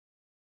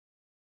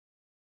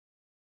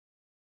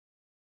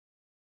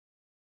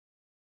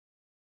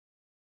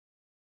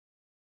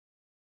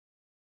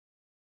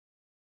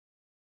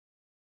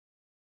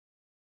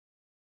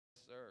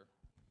sir.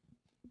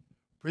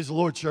 Praise the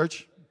Lord,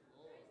 church.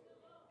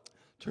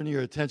 Turn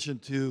your attention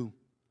to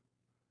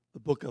the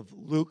book of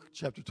Luke,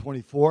 chapter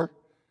 24,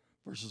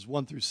 verses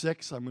 1 through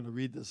 6. I'm going to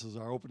read this as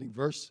our opening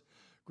verse.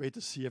 Great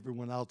to see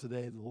everyone out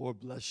today. The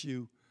Lord bless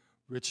you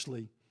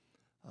richly.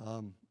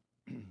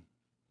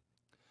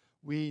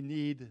 We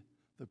need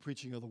the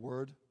preaching of the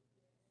word.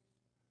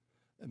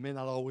 It may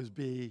not always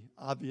be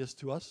obvious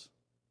to us,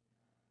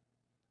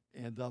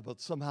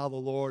 but somehow the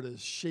Lord is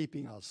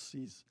shaping us.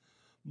 He's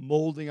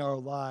molding our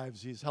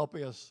lives. He's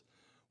helping us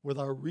with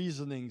our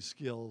reasoning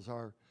skills,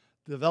 our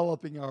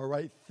developing our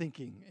right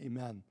thinking.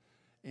 Amen.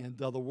 And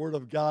the Word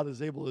of God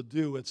is able to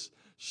do. It's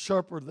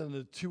sharper than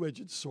a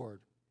two-edged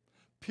sword,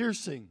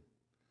 piercing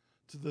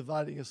to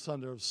dividing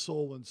asunder of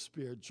soul and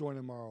spirit, joint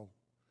and marrow.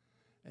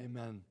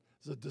 Amen.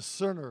 It's a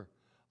discerner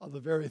of the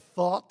very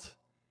thought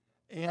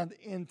and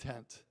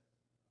intent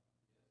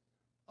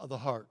of the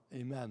heart.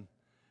 Amen.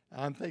 And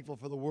I'm thankful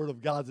for the Word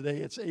of God today.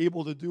 It's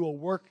able to do a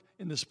work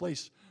in this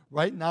place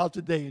right now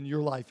today in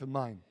your life and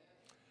mine.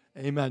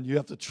 Amen. You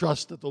have to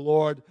trust that the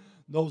Lord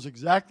knows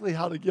exactly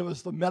how to give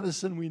us the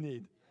medicine we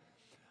need.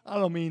 I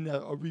don't mean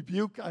a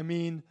rebuke. I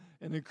mean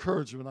an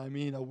encouragement. I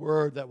mean a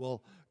word that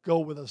will go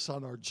with us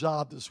on our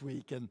job this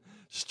week and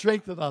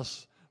strengthen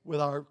us with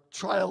our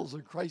trials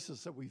and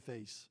crises that we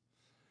face.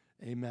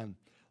 Amen.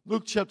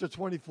 Luke chapter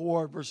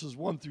 24, verses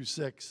 1 through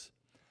 6.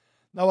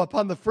 Now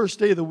upon the first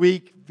day of the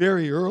week,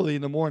 very early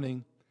in the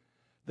morning,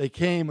 they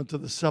came unto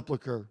the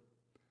sepulchre,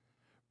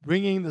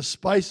 bringing the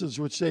spices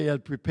which they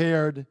had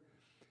prepared,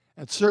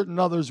 and certain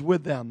others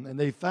with them. And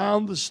they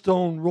found the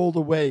stone rolled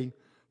away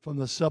from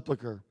the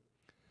sepulchre.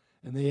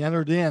 And they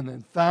entered in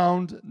and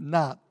found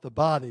not the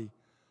body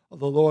of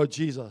the Lord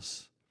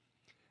Jesus.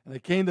 And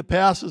it came to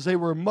pass, as they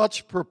were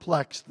much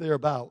perplexed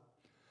thereabout,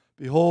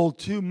 behold,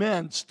 two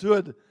men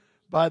stood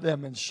by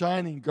them in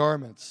shining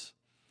garments.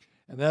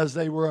 And as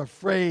they were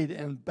afraid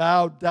and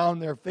bowed down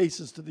their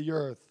faces to the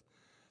earth,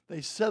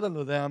 they said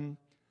unto them,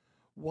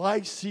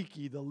 Why seek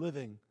ye the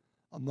living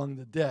among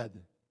the dead?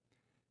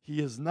 He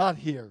is not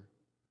here,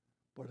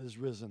 but is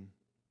risen.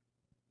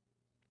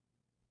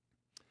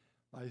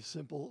 My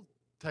simple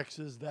text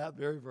is that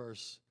very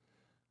verse.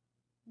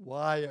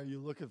 Why are you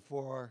looking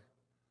for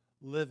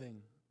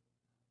living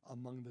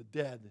among the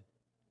dead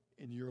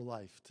in your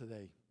life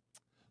today?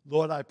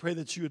 Lord, I pray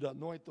that you would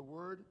anoint the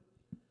word.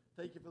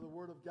 Thank you for the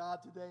word of God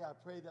today. I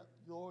pray that,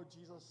 Lord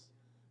Jesus,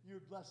 you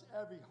would bless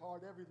every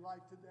heart, every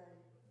life today.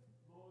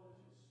 Lord,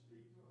 as you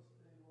speak to us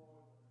today,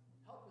 Lord,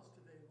 help us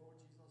today, Lord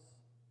Jesus.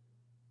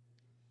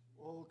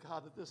 Oh,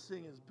 God, that this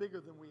thing is bigger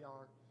than we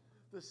are.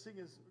 This thing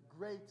is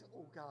great,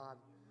 oh God.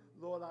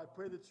 Lord, I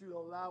pray that you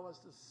allow us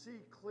to see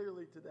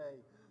clearly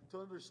today, to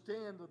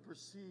understand and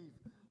perceive,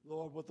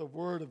 Lord, what the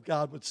word of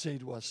God would say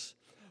to us.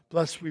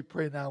 Bless, we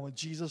pray now in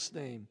Jesus'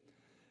 name.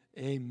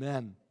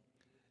 Amen.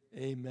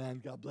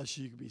 Amen. God bless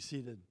you. You can be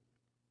seated.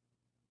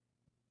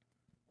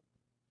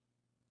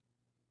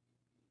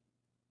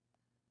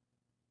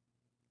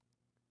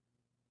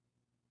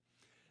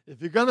 If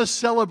you're going to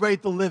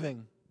celebrate the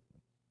living,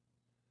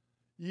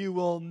 you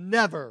will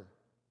never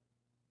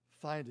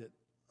find it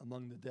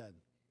among the dead.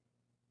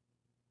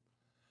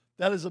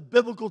 That is a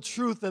biblical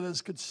truth that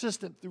is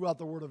consistent throughout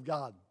the Word of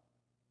God.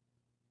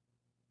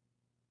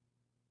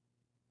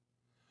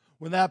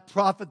 When that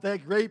prophet,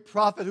 that great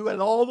prophet who had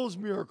all those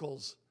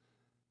miracles,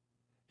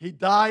 he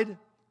died,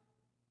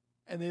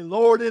 and they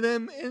lowered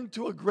him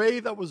into a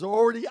grave that was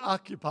already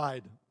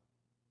occupied.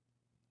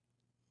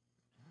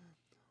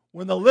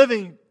 When the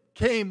living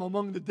came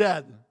among the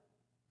dead,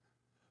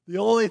 the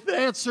only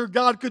answer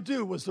God could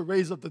do was to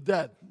raise up the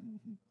dead.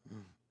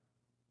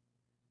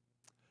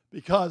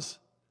 Because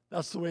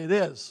that's the way it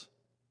is.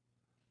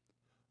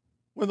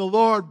 When the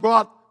Lord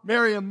brought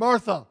Mary and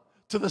Martha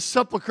to the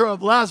sepulchre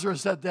of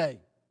Lazarus that day,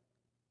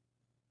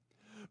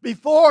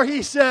 before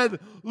he said,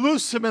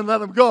 loose him and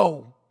let him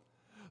go,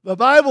 the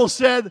Bible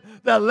said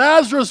that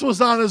Lazarus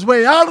was on his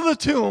way out of the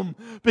tomb,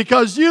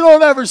 because you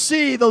don't ever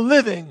see the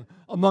living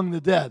among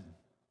the dead.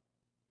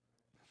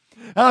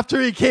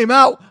 After he came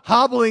out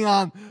hobbling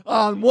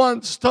on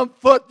one stump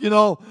foot,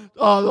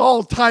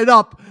 all tied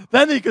up,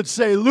 then he could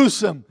say,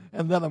 loose him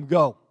and let him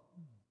go.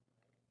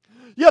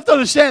 You have to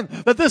understand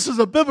that this is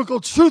a biblical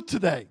truth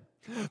today.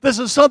 This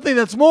is something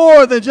that's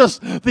more than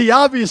just the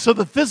obvious or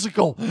the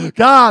physical.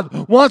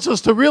 God wants us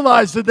to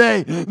realize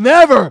today,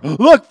 never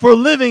look for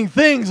living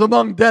things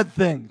among dead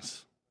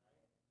things.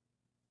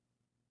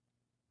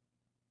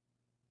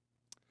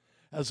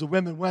 As the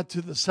women went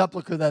to the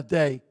sepulchre that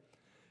day,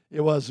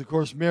 it was, of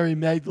course, Mary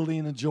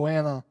Magdalene and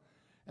Joanna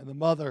and the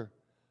mother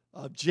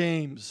of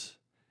James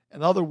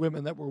and other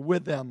women that were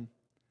with them,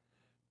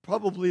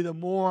 probably to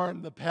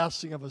mourn the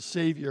passing of a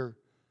Savior,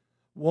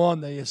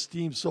 one they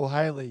esteemed so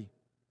highly.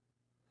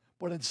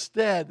 But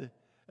instead,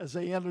 as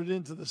they entered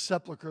into the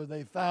sepulchre,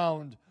 they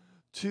found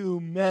two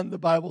men, the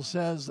Bible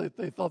says, that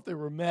they thought they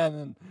were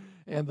men,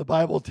 and the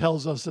Bible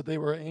tells us that they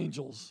were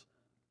angels.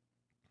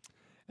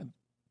 And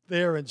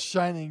they're in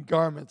shining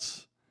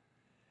garments.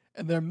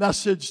 And their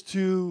message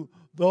to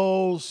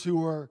those who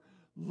were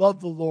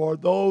loved the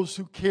Lord, those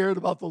who cared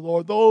about the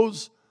Lord,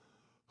 those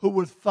who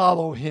would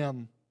follow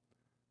him.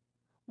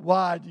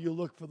 Why do you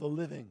look for the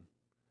living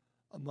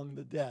among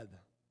the dead?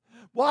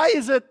 Why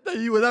is it that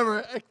you would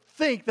ever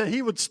think that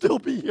he would still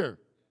be here?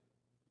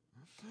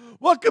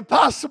 What could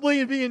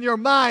possibly be in your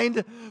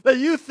mind that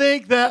you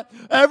think that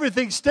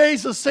everything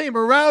stays the same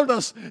around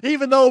us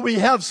even though we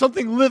have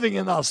something living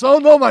in us? Oh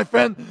no, my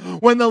friend.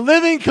 When the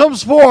living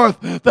comes forth,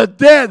 the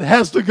dead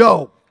has to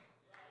go.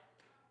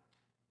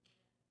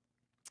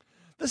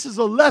 This is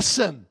a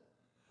lesson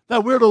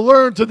that we're to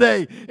learn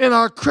today in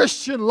our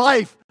Christian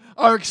life,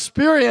 our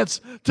experience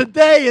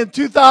today in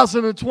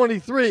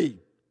 2023.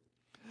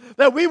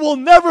 That we will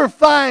never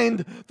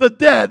find the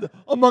dead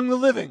among the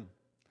living.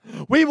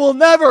 We will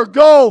never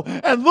go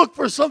and look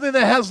for something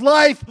that has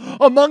life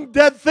among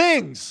dead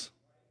things.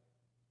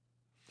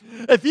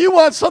 If you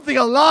want something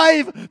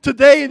alive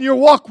today in your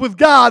walk with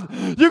God,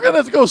 you're going to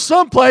have to go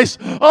someplace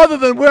other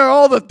than where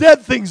all the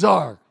dead things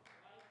are.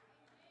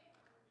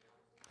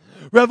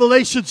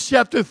 Revelation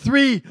chapter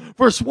 3,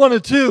 verse 1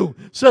 and 2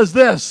 says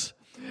this,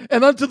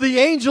 "And unto the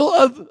angel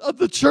of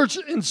the church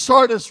in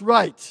Sardis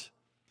write,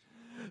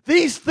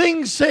 These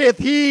things saith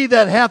he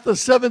that hath the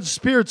 7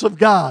 spirits of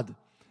God,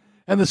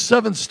 and the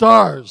 7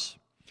 stars.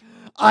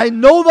 I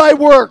know thy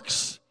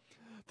works,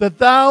 that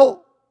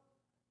thou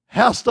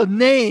hast a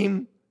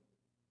name,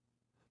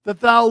 that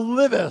thou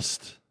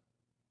livest,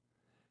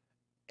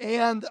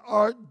 and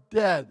art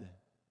dead.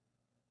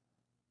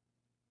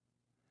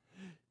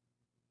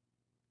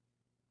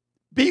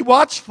 Be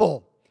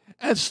watchful,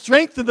 and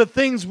strengthen the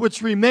things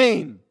which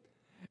remain,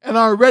 and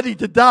are ready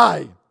to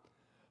die.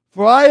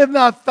 For I have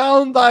not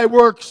found thy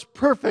works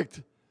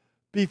perfect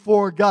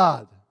before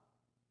God."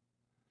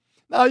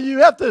 Now you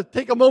have to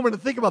take a moment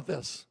to think about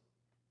this.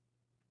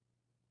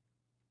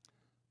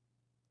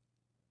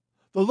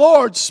 The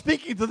Lord,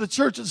 speaking to the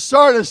church in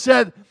Sardis,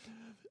 said,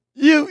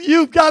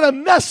 you've got a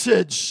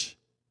message.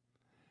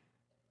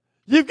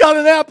 You've got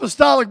an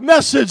apostolic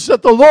message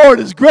that the Lord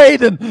is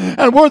great and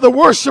we're the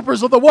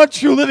worshipers of the one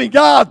true living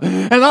God,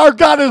 and our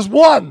God is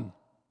one.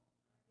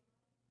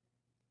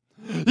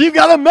 You've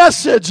got a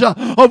message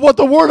of what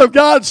the Word of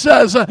God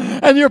says,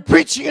 and you're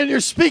preaching and you're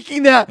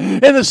speaking that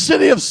in the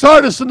city of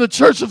Sardis, in the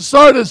church of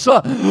Sardis,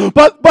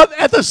 but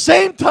at the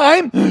same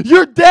time,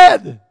 you're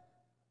dead.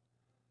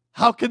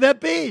 How can that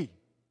be?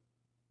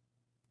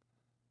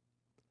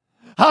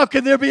 How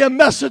can there be a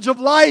message of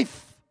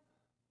life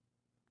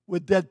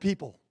with dead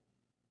people?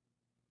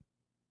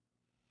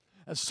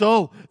 And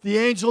so the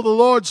angel of the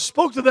Lord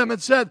spoke to them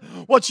and said,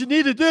 what you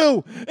need to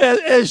do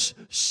is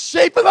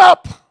shape it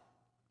up.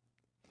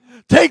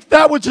 Take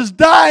that which is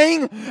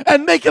dying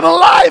and make it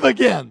alive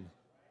again.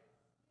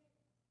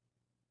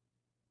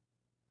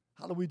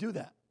 How do we do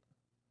that?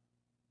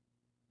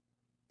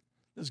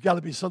 There's got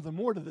to be something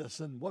more to this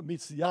than what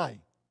meets the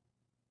eye.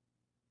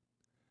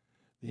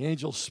 The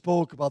angel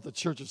spoke about the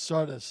church of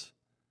Sardis.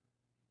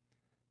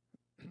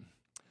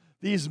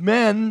 These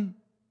men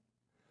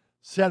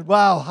said,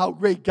 wow, how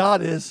great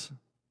God is.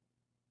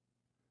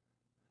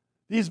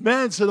 These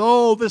men said,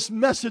 oh, this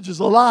message is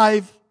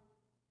alive.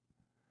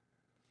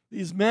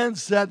 These men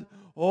said,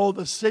 oh,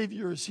 the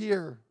Savior is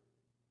here.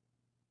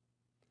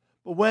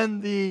 But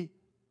when the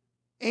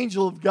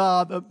angel of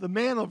God, the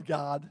man of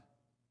God,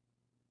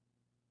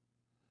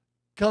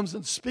 comes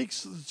and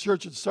speaks to the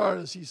church at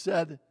Sardis, he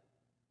said,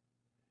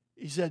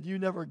 you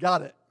never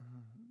got it.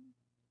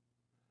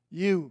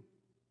 You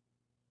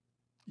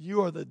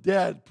are the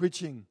dead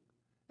preaching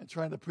and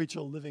trying to preach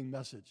a living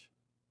message.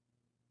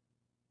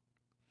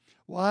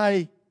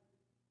 Why?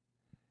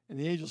 And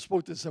the angel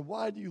spoke to us and said,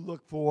 why do you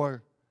look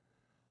for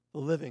the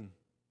living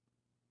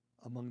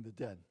among the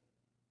dead?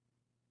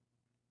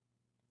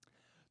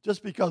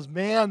 Just because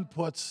man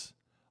puts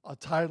a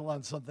title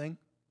on something,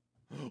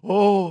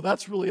 oh,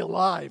 that's really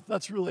alive,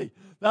 that's really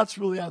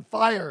on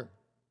fire,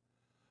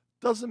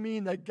 doesn't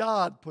mean that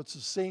God puts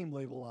the same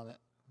label on it.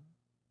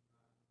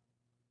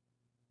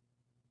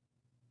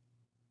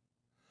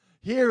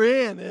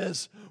 Herein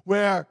is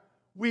where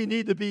we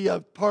need to be a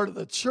part of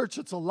the church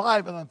that's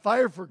alive and on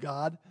fire for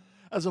God,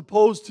 as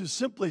opposed to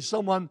simply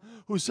someone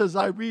who says,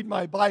 I read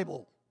my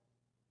Bible,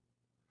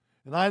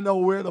 and I know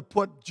where to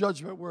put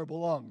judgment where it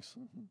belongs.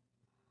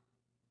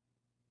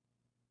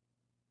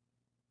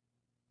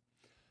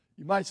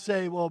 You might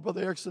say, well,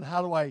 Brother Erickson,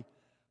 how do I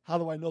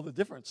know the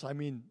difference? I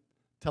mean,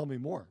 tell me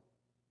more.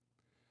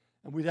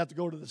 And we'd have to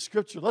go to the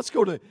scripture. Let's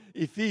go to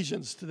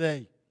Ephesians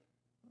today.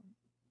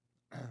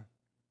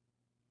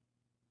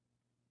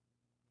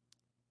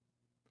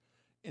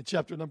 In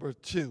chapter number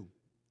 2.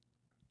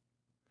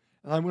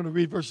 And I'm going to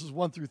read verses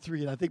 1 through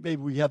 3, and I think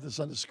maybe we have this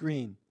on the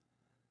screen.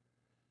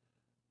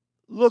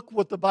 Look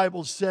what the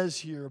Bible says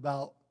here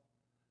about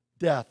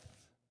death.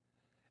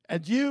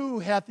 And you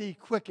hath he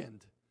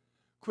quickened.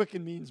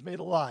 Quickened means made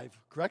alive,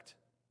 correct?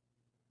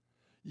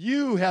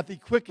 You hath he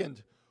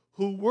quickened,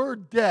 who were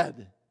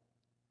dead.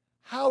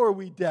 How are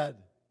we dead?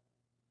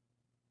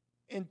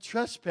 In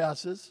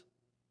trespasses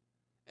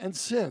and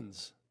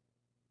sins,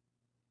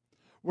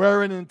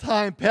 wherein in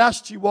time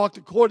past ye walked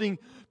according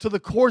to the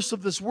course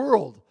of this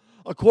world,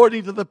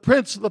 according to the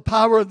prince of the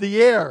power of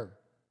the air,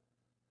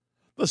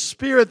 the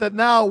spirit that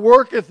now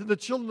worketh in the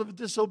children of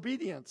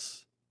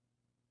disobedience,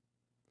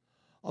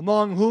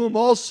 among whom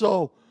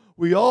also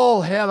we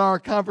all had our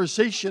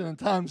conversation in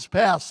times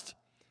past.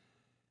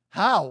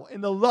 How?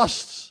 In the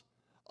lusts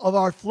of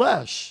our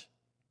flesh,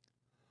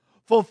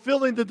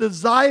 fulfilling the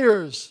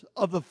desires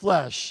of the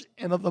flesh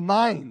and of the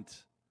mind,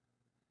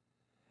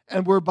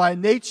 and were by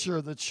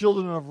nature the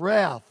children of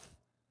wrath,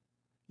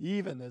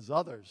 even as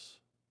others.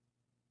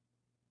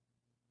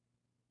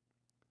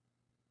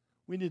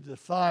 We need to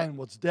define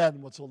what's dead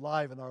and what's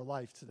alive in our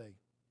life today.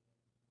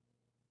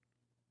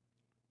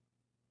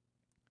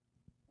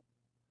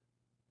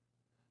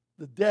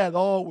 The dead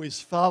always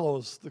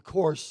follows the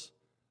course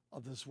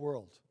of this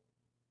world.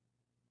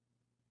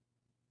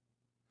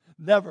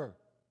 Never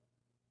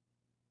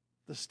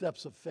the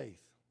steps of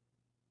faith.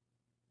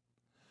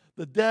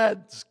 The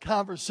dead's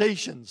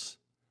conversations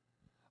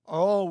are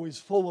always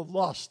full of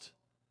lust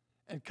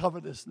and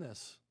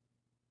covetousness.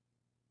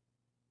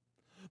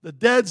 The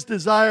dead's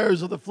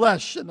desires of the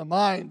flesh and the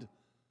mind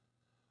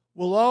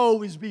will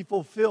always be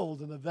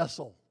fulfilled in a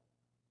vessel,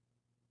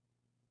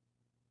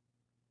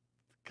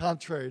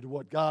 contrary to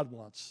what God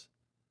wants.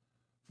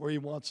 For He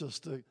wants us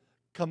to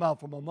come out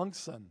from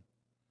amongst them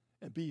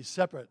and be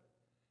separate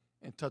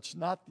and touch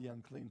not the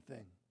unclean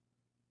thing.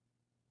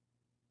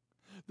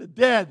 The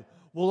dead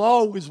will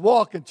always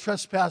walk in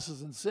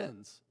trespasses and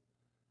sins.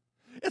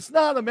 It's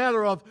not a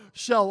matter of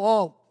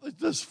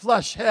does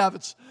flesh have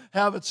its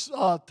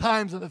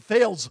times and it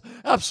fails.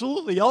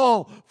 Absolutely,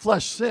 all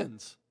flesh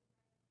sins.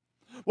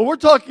 But we're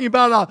talking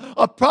about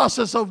a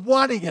process of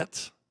wanting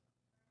it.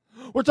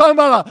 We're talking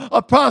about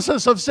a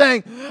process of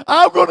saying,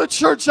 I'll go to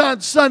church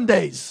on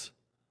Sundays,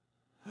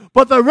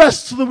 but the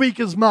rest of the week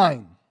is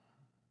mine.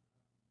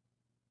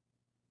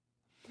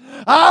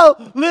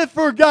 I'll live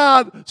for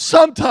God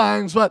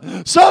sometimes,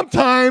 but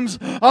sometimes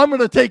I'm going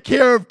to take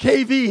care of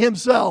KV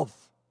himself.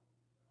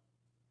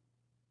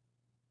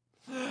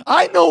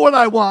 I know what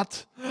I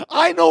want.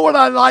 I know what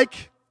I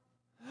like.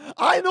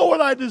 I know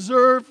what I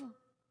deserve.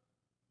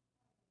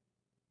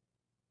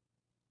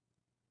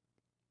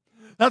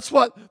 That's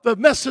what the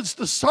message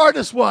to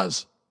Sardis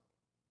was.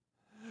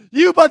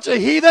 You bunch of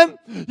heathen,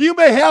 you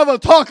may have a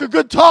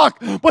good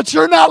talk, but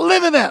you're not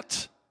living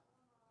it.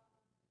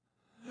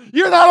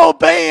 You're not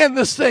obeying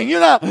this thing. You're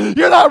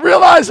not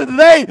realizing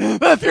today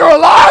that if you're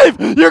alive,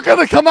 you're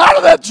going to come out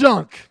of that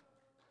junk.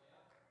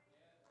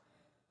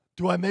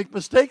 Do I make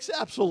mistakes?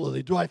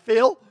 Absolutely. Do I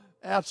fail?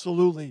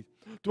 Absolutely.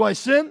 Do I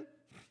sin?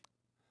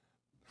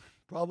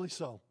 Probably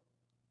so.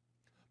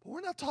 But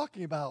we're not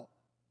talking about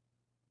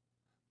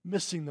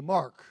missing the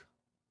mark.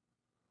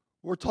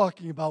 We're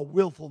talking about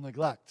willful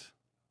neglect.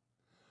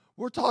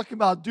 We're talking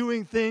about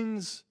doing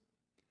things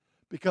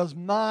because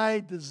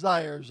my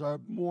desires are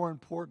more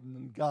important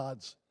than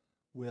God's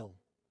will.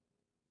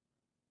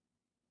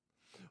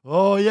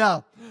 Oh,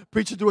 yeah.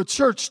 Preaching to a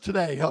church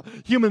today.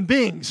 Human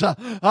beings.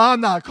 I'm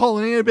not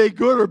calling anybody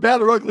good or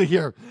bad or ugly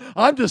here.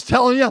 I'm just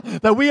telling you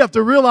that we have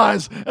to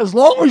realize as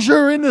long as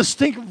you're in this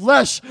stink of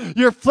flesh,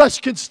 your flesh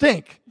can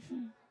stink.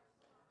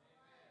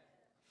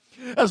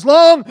 As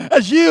long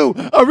as you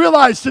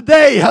realize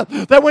today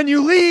that when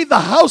you leave the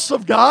house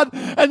of God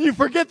and you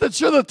forget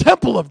that you're the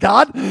temple of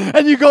God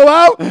and you go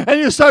out and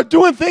you start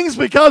doing things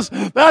because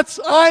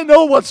I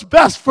know what's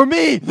best for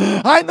me.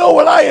 I know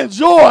what I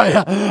enjoy.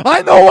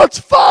 I know what's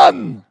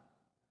fun.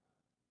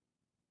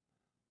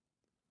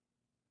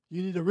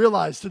 You need to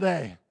realize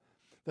today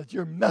that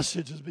your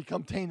message has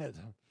become tainted.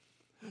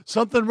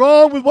 Something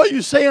wrong with what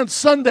you say on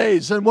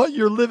Sundays and what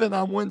you're living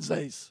on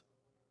Wednesdays.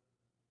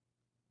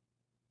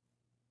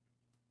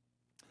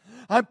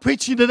 I'm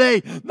preaching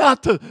today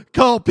not to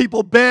call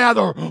people bad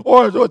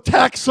or to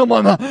attack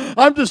someone.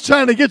 I'm just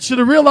trying to get you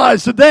to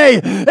realize today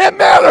it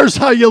matters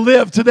how you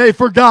live today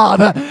for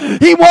God.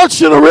 He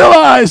wants you to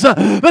realize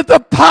that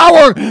the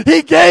power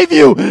He gave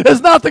you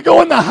is not to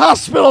go in the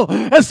hospital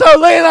and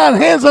start laying on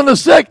hands on the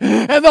sick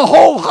and the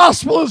whole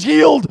hospital is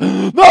healed.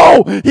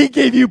 No, He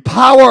gave you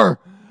power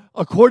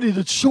according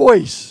to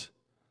choice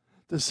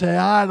to say,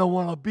 I don't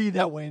want to be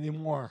that way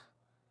anymore.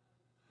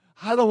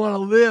 I don't want to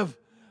live.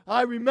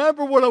 I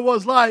remember what it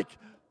was like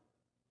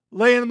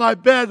laying in my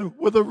bed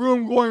with the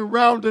room going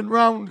round and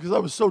round because I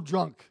was so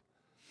drunk.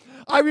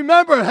 I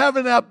remember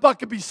having that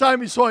bucket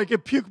beside me so I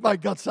could puke my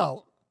guts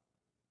out.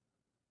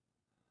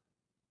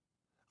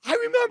 I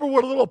remember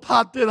what a little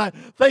pot did.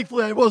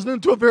 Thankfully, I wasn't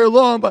into it very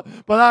long, but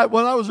when I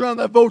was around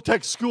that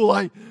Votex school,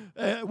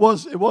 it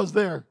was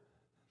there.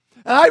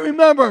 And I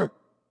remember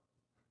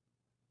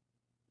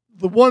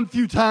the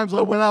few times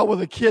I went out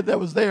with a kid that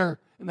was there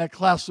in that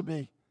class with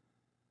me.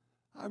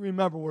 I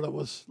remember what it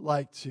was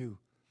like to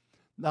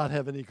not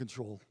have any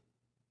control.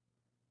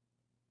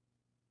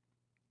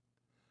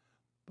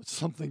 But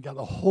something got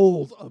a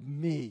hold of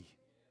me.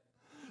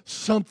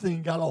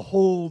 Something got a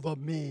hold of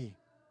me.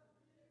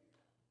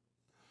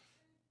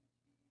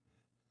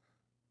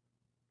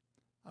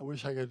 I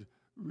wish I could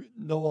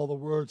know all the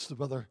words to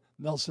Brother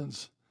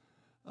Nelson's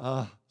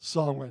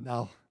song right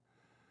now.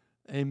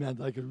 Amen.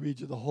 I could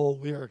read you the whole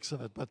lyrics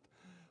of it, but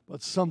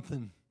But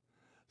something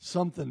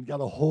got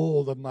a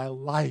hold of my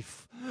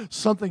life.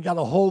 Something got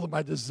a hold of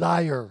my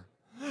desire.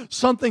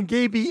 Something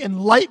gave me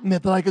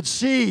enlightenment that I could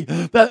see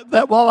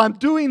that while I'm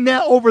doing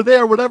that over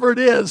there, whatever it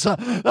is,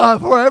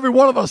 for every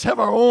one of us have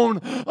our own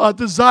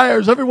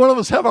desires. Every one of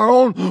us have our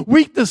own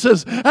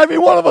weaknesses. Every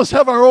one of us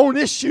have our own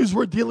issues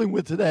we're dealing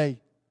with today.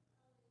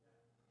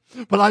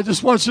 But I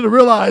just want you to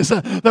realize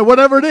that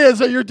whatever it is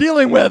that you're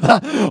dealing with,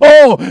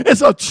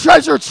 it's a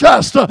treasure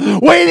chest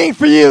waiting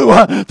for you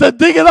to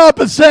dig it up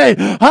and say,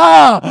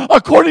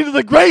 according to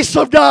the grace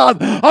of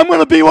God, I'm going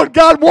to be what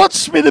God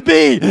wants me to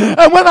be.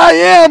 And when I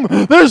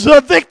am, there's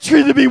a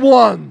victory to be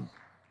won.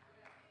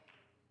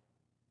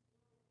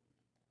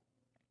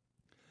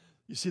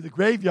 You see, the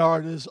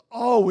graveyard is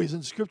always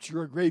in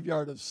Scripture a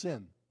graveyard of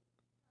sin.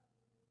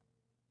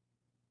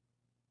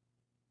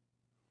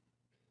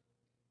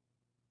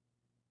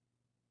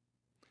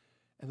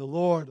 And the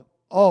Lord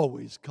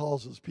always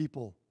calls his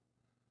people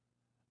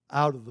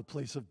out of the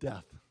place of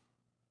death.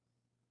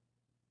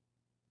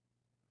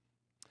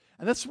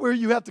 And that's where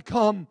you have to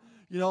come.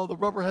 You know, the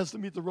rubber has to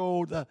meet the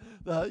road.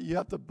 You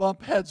have to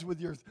bump heads with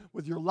your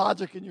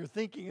logic and your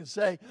thinking and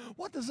say,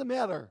 what does it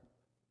matter?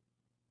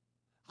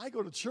 I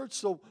go to church,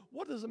 so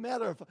what does it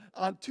matter if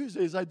on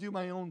Tuesdays I do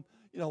my own,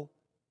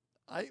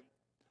 I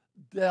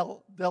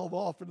delve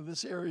off into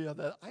this area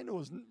that I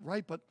know isn't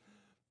right, but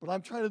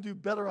I'm trying to do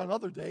better on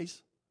other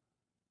days.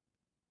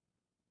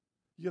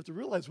 You have to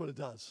realize what it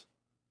does.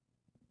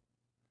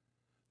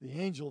 The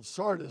angel of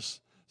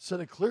Sardis said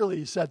it clearly.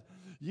 He said,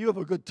 you have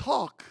a good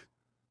talk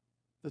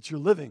that you're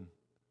living,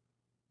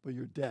 but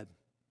you're dead.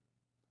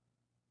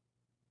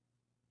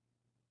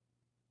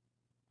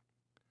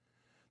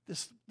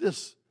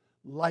 This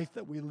life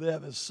that we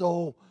live is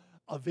so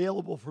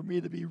available for me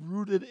to be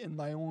rooted in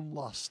my own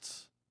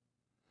lusts.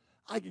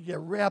 I could get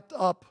wrapped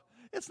up.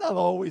 It's not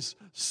always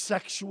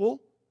sexual,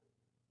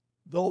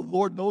 though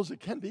Lord knows it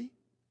can be.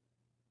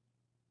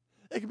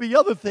 It could be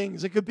other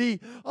things. It could be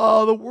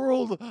the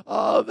world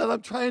that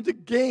I'm trying to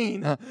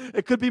gain.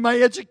 It could be my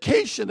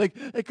education.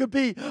 It could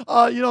be,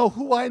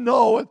 who I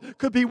know. It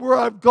could be where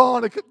I've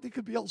gone. It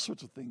could be all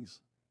sorts of things.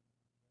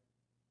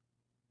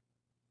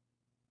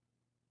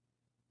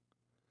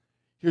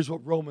 Here's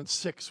what Romans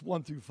 6,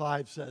 1 through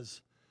 5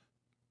 says.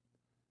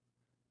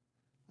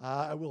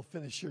 I will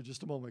finish here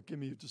just a moment. Give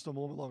me just a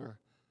moment longer.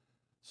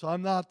 So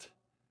I'm not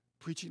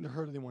preaching to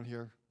hurt anyone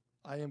here.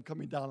 I am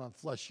coming down on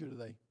flesh here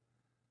today.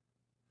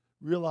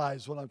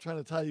 Realize what I'm trying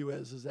to tell you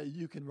is that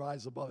you can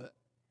rise above it.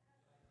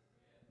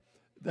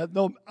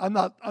 I'm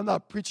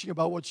not preaching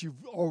about what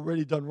you've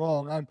already done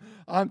wrong.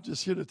 I'm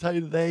just here to tell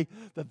you today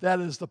that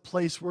is the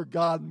place where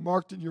God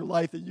marked in your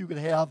life that you can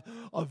have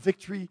a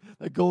victory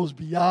that goes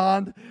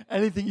beyond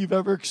anything you've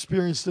ever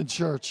experienced in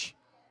church.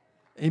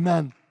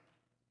 Amen.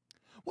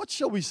 What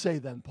shall we say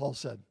then, Paul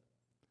said?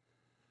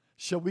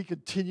 Shall we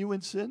continue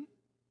in sin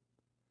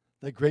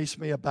that grace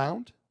may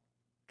abound?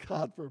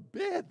 God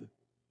forbid.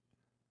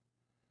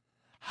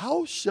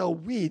 How shall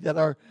we that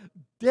are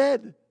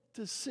dead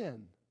to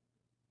sin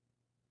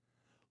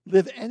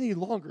live any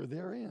longer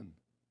therein?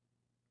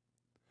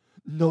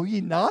 Know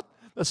ye not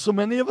that so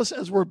many of us,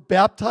 as we're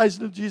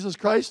baptized into Jesus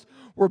Christ,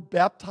 were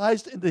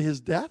baptized into his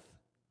death?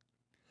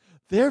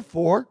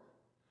 Therefore,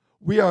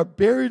 we are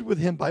buried with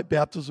him by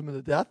baptism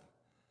into death,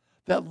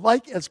 that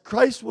like as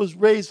Christ was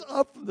raised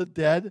up from the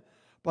dead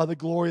by the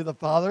glory of the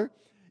Father,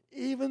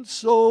 even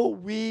so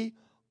we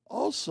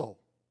also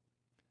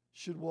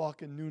should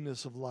walk in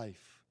newness of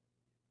life.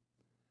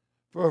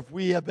 For if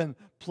we have been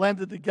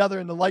planted together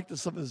in the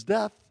likeness of his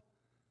death,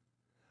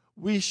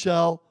 we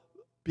shall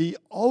be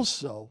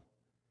also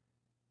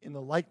in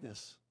the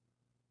likeness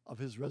of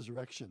his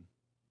resurrection.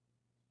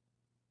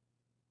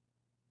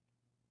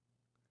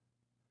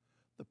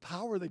 The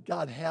power that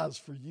God has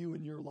for you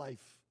in your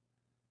life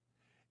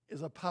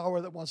is a power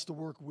that wants to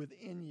work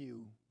within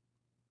you.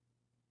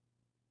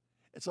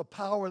 It's a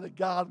power that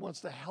God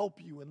wants to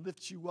help you and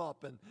lift you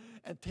up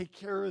and take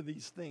care of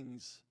these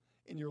things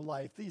in your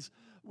life.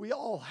 We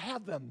all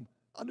have them.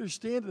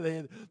 Understand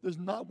today, there's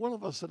not one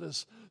of us that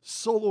is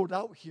soloed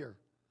out here.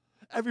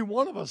 Every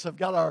one of us have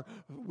got our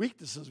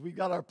weaknesses. We've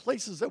got our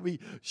places that we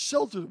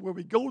shelter, where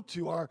we go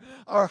to,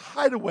 our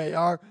hideaway,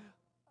 our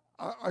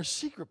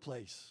secret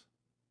place.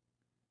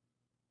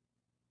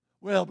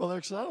 Well, Brother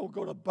Erickson, I don't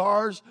go to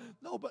bars.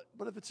 No,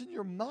 but if it's in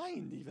your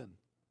mind even.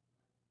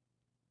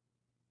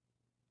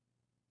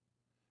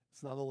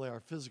 It's not only our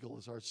physical,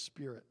 it's our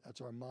spirit.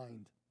 That's our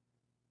mind.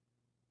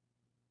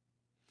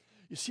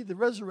 You see, the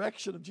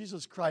resurrection of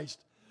Jesus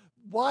Christ,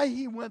 why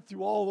he went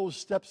through all those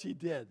steps he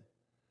did.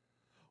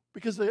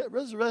 Because the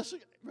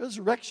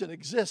resurrection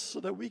exists so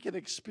that we can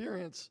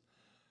experience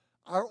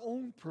our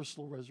own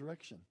personal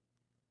resurrection.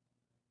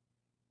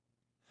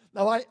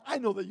 Now, I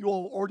know that you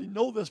all already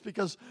know this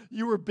because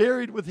you were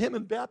buried with him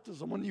in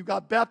baptism. When you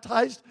got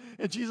baptized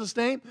in Jesus'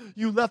 name,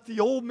 you left the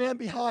old man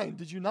behind,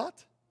 did you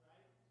not?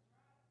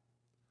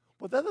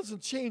 But that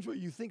doesn't change what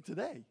you think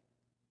today.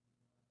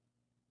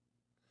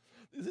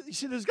 You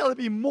see, there's got to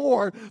be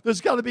more.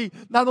 There's got to be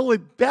not only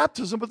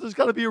baptism, but there's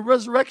got to be a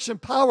resurrection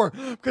power,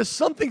 because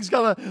something's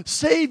got to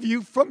save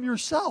you from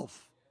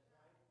yourself.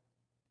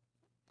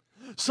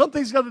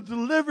 Something's got to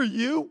deliver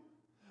you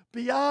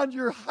beyond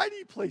your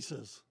hiding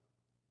places,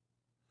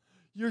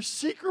 your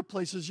secret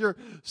places, your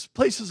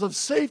places of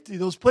safety,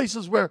 those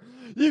places where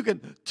you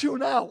can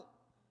tune out.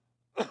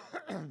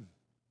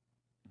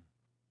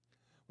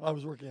 I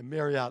was working at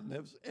Marriott, and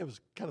it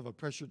was kind of a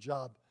pressure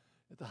job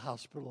at the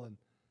hospital,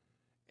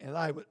 and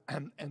I would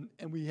and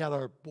we had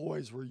our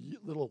boys were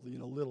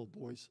little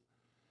boys,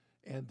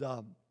 and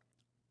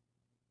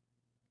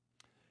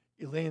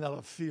Elaine, out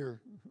of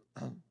fear,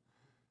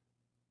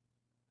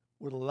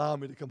 would allow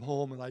me to come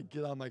home, and I'd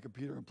get on my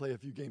computer and play a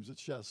few games of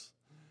chess.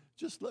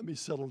 Just let me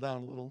settle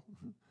down a little.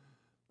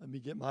 Let me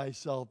get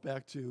myself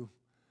back to,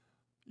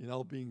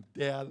 being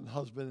dad and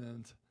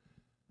husband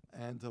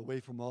and away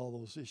from all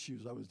those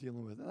issues I was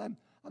dealing with. And I'm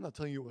not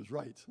telling you it was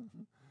right.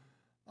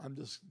 I'm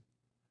just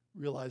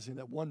realizing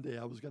that one day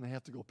I was going to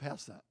have to go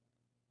past that.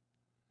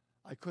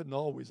 I couldn't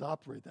always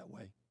operate that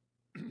way,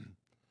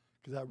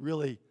 because that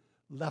really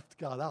left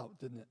God out,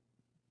 didn't it?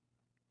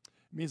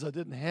 It means I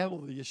didn't handle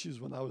the issues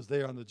when I was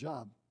there on the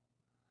job.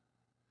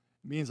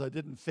 It means I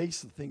didn't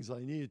face the things that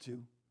I needed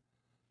to.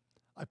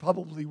 I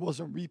probably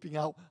wasn't reaping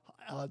out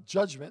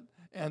judgment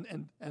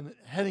and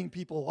heading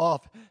people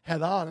off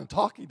head on and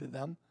talking to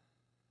them,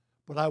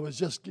 but I was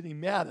just getting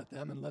mad at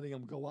them and letting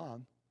them go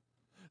on.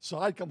 So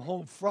I'd come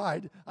home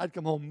fried. I'd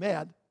come home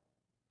mad.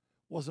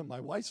 Wasn't my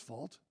wife's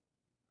fault.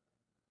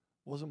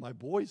 Wasn't my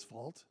boy's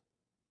fault.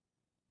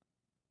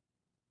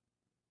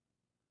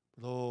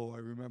 But I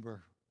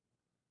remember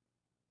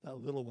that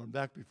little one,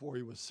 back before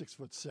he was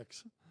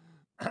 6'6",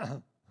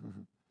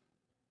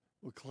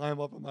 would climb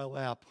up in my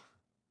lap,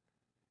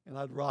 and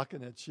I'd rock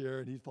in that chair,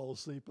 and he'd fall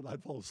asleep, and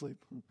I'd fall asleep.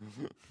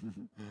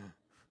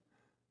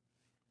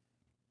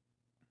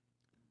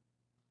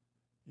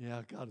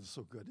 Yeah, God is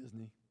so good, isn't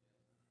he?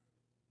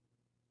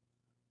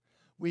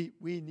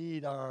 We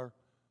need our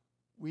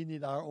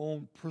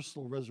own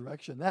personal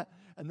resurrection.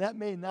 That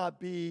may not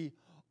be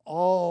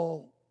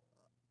all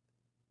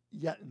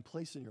yet in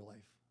place in your life.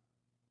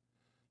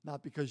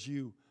 Not because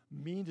you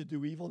mean to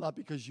do evil, not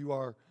because you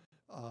are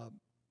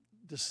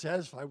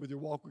dissatisfied with your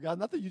walk with God,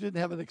 not that you didn't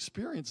have an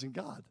experience in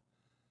God,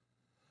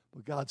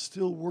 but God's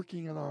still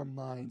working in our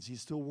minds.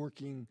 He's still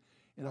working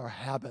in our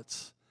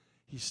habits.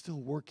 He's still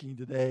working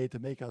today to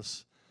make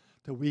us,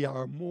 that we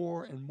are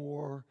more and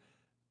more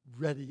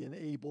ready and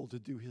able to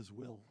do his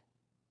will.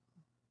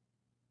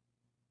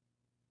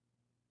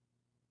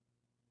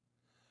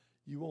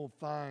 You won't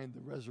find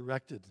the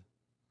resurrected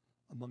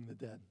among the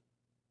dead.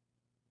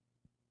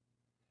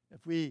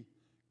 If we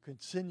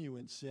continue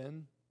in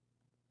sin,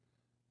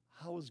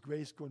 how is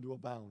grace going to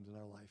abound in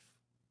our life?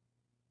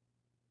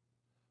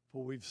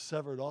 For we've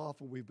severed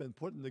off and we've been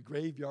put in the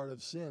graveyard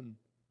of sin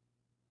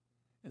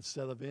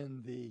instead of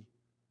in the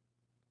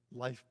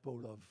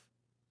lifeboat of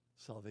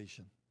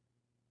salvation.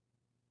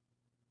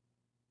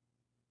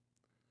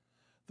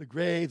 The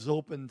graves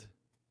opened.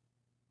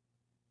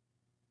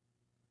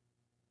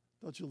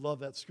 Don't you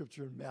love that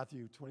scripture in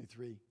Matthew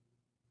 23?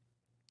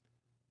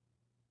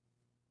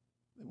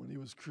 That when he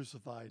was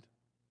crucified,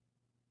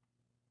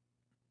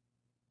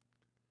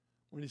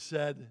 when he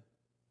said,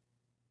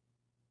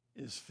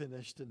 "It is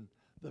finished," and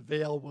the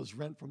veil was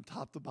rent from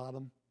top to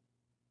bottom,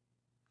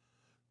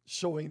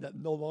 showing that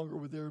no longer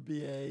would there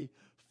be a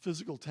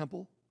physical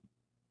temple.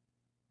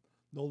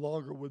 No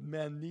longer would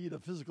men need a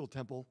physical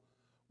temple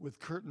with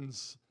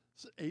curtains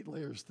 8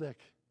 layers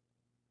thick.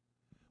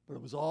 But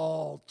it was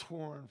all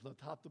torn from the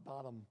top to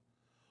bottom,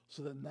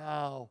 so that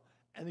now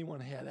anyone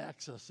had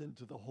access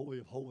into the Holy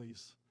of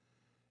Holies.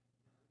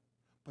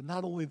 But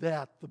not only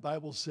that, the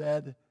Bible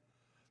said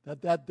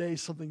that day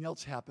something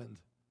else happened.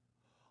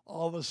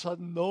 All of a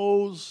sudden,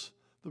 the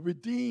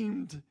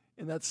redeemed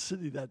in that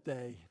city that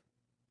day,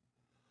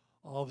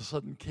 all of a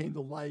sudden came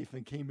to life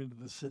and came into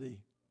the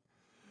city,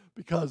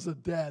 because the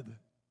dead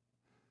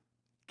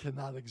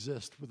cannot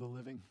exist with the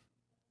living.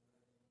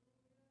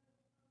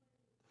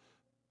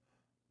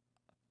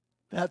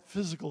 That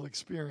physical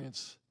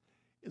experience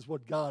is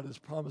what God is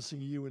promising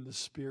you in the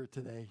Spirit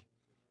today.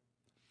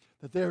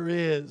 That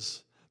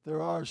there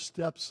are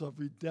steps of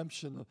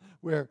redemption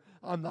where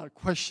I'm not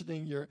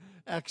questioning your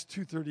Acts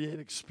 2:38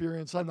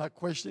 experience. I'm not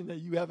questioning that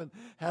you haven't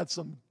had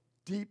some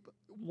deep,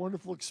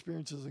 wonderful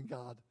experiences in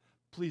God.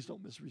 Please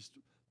don't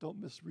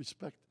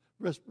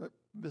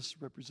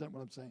misrepresent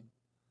what I'm saying.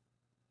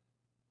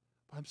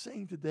 But I'm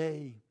saying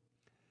today,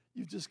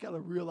 you've just got to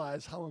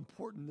realize how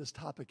important this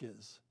topic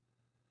is.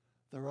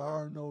 There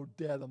are no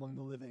dead among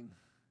the living,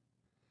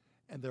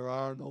 and there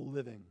are no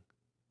living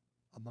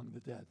among the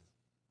dead.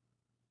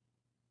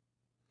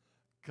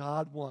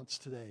 God wants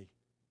today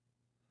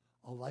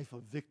a life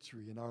of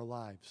victory in our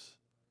lives.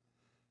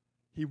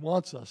 He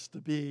wants us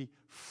to be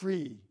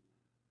free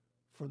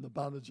from the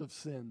bondage of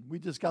sin. We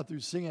just got through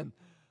singing,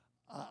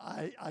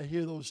 I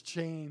hear those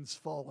chains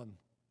falling.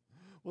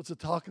 What's it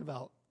talking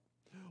about?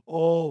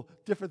 Oh,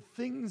 different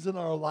things in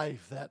our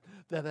life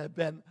that have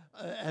been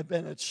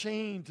a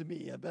chain to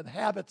me, have been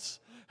habits,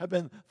 have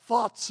been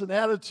thoughts and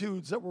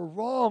attitudes that were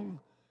wrong.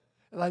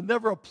 And I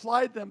never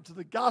applied them to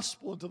the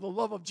gospel and to the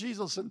love of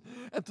Jesus and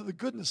to the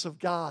goodness of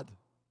God.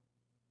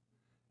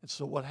 And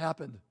so what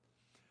happened?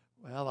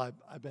 Well,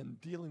 I've been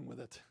dealing with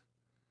it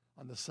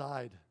on the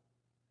side.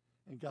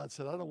 And God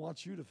said, I don't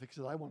want you to fix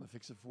it. I want to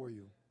fix it for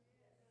you.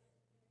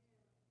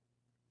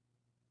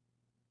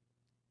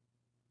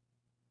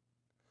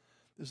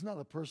 There's not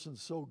a person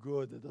so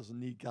good that doesn't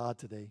need God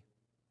today.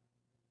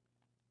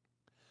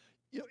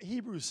 You know,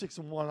 Hebrews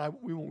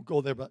 6:1, we won't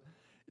go there, but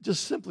it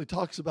just simply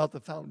talks about the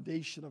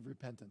foundation of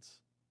repentance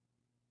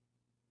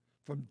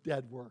from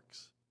dead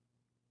works.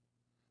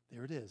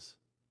 There it is.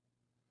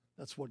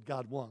 That's what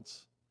God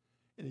wants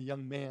in a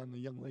young man, a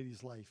young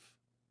lady's life.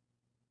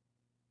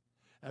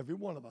 Every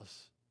one of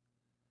us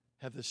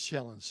have this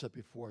challenge set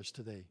before us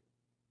today.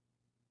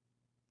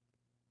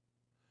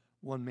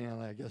 One man,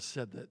 I guess,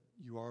 said that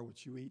you are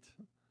what you eat.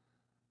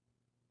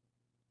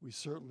 We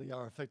certainly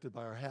are affected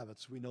by our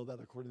habits. We know that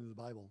according to the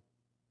Bible.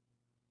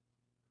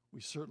 We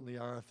certainly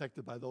are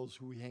affected by those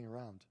who we hang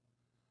around.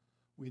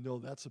 We know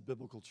that's a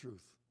biblical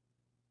truth.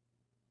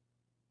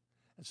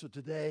 And so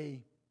today,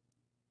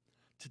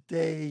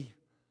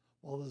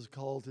 while this is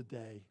called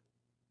today,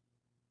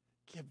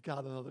 give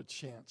God another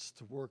chance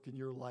to work in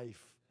your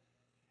life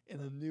in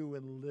a new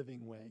and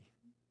living way.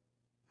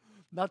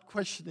 Not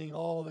questioning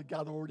all that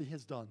God already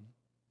has done.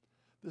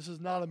 This is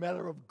not a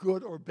matter of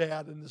good or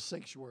bad in this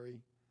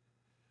sanctuary.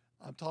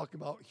 I'm talking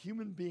about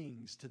human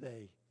beings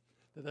today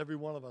that every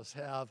one of us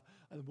have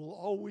and will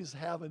always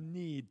have a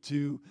need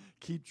to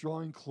keep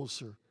drawing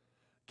closer,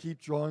 keep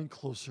drawing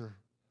closer,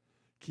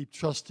 keep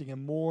trusting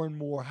Him more and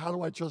more. How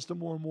do I trust Him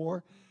more and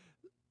more?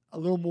 A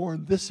little more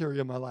in this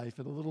area of my life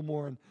and a little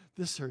more in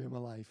this area of my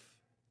life.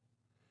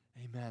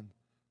 Amen.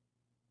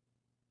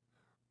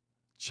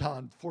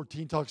 John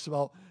 14 talks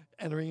about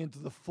entering into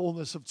the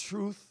fullness of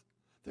truth.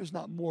 There's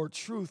not more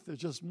truth. There's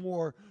just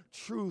more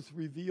truth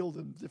revealed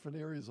in different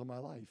areas of my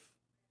life.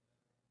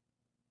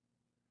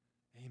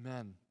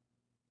 Amen.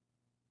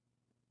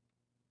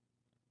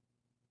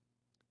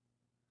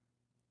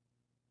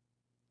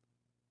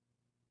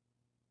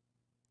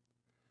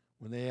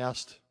 When they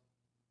asked,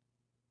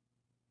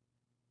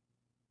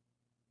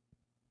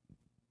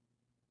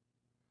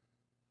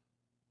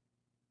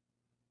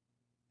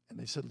 and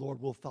they said, Lord,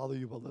 we'll follow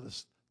you, but let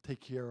us take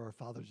care of our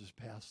father just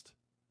passed.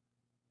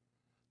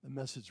 The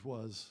message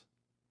was,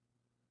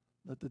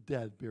 let the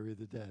dead bury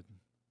the dead.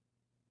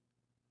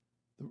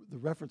 The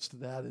reference to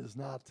that is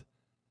not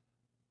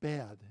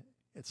bad.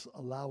 It's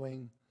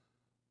allowing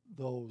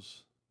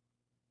those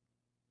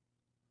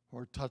who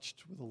are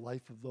touched with the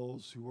life of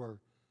those who are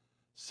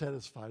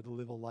satisfied to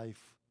live a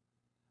life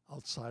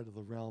outside of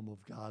the realm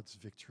of God's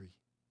victory.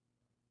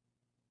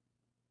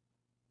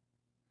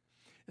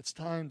 It's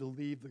time to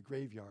leave the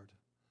graveyard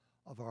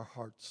of our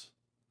hearts,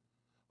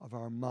 of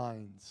our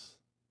minds.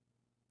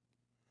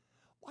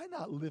 Why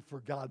not live for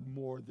God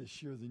more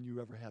this year than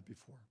you ever have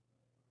before?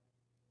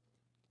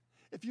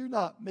 If you're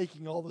not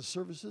making all the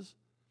services,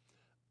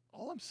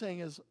 all I'm saying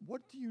is,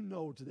 what do you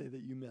know today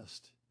that you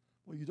missed?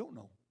 Well, you don't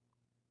know.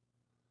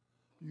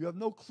 You have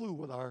no clue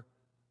what our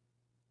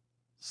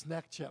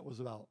snack chat was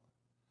about.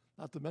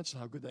 Not to mention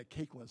how good that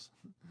cake was.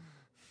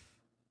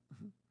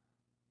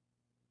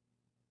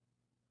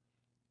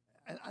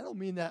 And I don't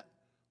mean that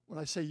when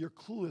I say you're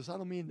clueless, I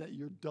don't mean that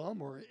you're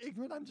dumb or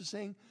ignorant. I'm just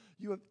saying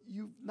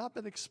you've not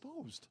been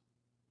exposed.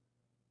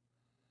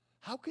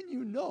 How can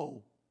you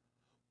know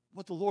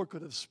what the Lord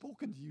could have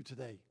spoken to you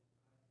today?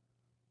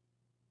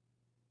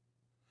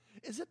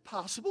 Is it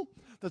possible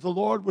that the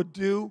Lord would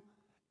do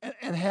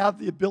and have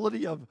the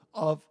ability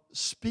of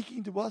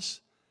speaking to us,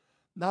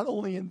 not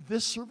only in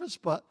this service,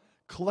 but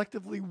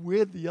collectively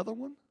with the other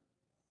one?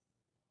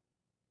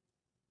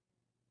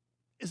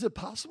 Is it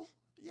possible?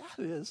 Yeah,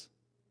 it is.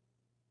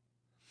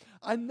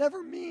 I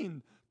never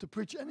mean to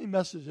preach any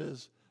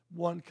messages,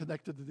 one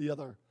connected to the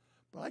other,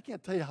 but I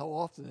can't tell you how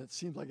often it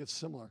seems like it's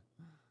similar.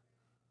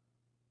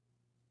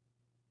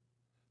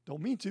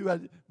 Don't mean to.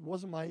 It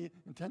wasn't my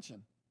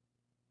intention.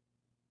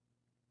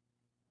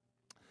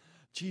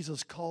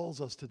 Jesus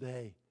calls us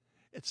today.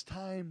 It's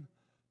time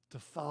to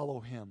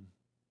follow Him.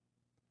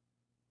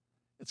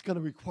 It's going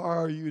to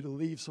require you to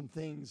leave some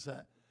things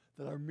that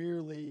are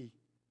merely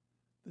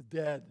the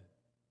dead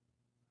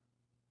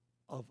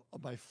of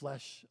my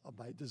flesh, of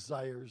my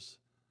desires,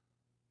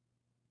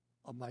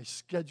 of my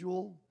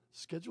schedule.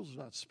 Schedules are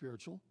not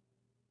spiritual.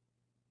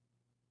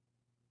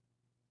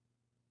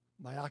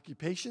 My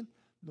occupation,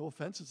 no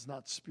offense, it's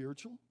not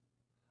spiritual.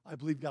 I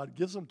believe God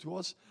gives them to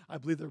us. I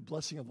believe they're a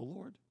blessing of the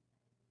Lord.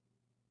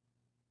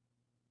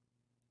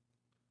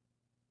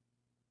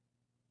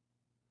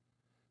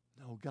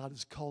 No, God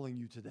is calling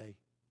you today.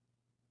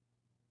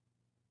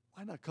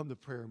 Why not come to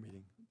prayer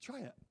meeting? Try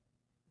it.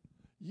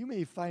 You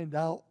may find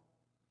out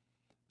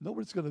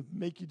nobody's going to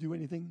make you do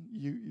anything.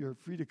 You're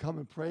free to come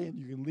and pray, and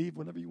you can leave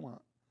whenever you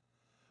want.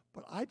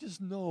 But I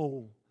just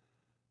know,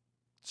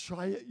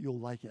 try it, you'll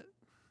like it.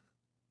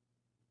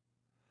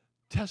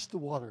 Test the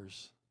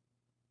waters.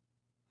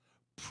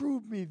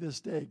 Prove me this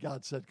day,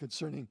 God said,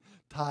 concerning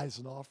tithes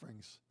and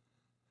offerings.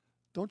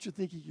 Don't you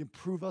think he can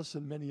prove us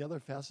in many other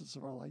facets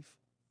of our life?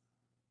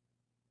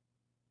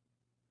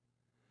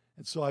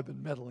 And so I've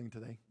been meddling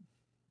today.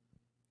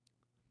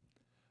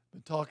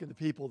 Been talking to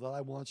people that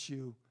I want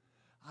you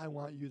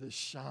to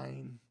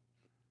shine.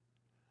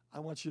 I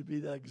want you to be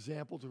that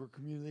example to our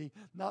community,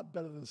 not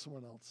better than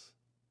someone else.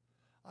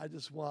 I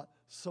just want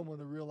someone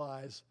to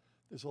realize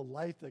there's a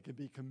life that can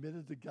be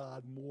committed to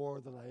God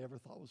more than I ever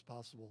thought was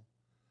possible.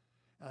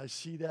 And I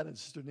see that in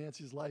Sister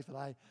Nancy's life, and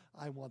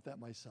I want that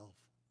myself.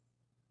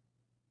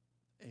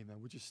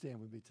 Amen. Would you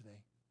stand with me today?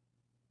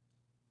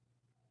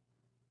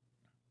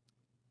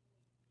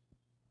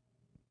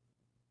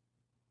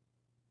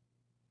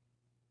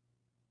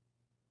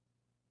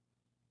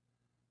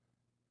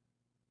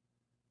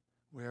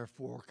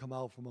 Wherefore, come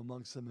out from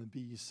amongst them and be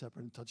ye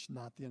separate, and touch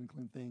not the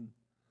unclean thing.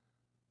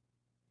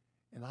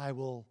 And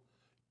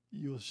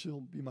you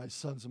shall be my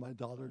sons and my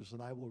daughters,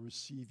 and I will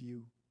receive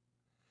you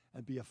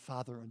and be a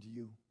father unto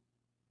you.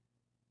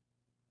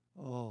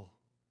 Oh,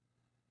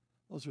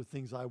 those are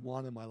things I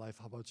want in my life.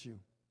 How about you?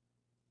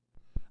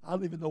 I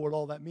don't even know what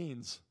all that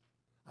means.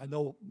 I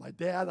know my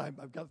dad.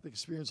 I've got the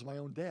experience of my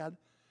own dad,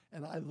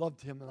 and I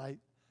loved him, and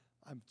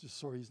I'm just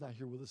sorry he's not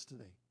here with us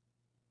today.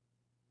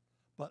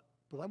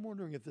 But I'm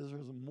wondering if there's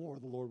more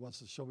the Lord wants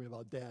to show me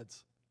about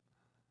dads.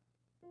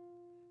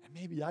 And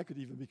maybe I could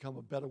even become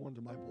a better one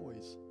to my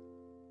boys.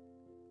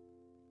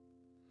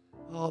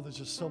 Oh, there's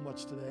just so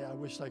much today I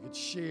wish I could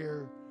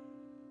share.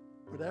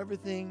 But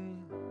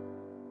everything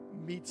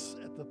meets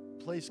at the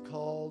place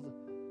called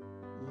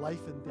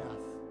life and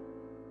death,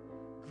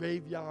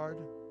 graveyard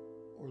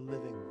or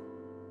living.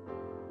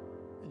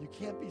 And you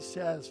can't be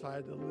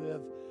satisfied to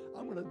live.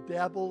 I'm going to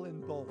dabble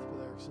in both,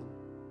 Brother Erickson.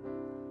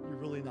 You're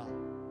really not.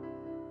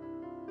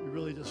 You're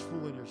really just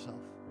fooling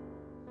yourself.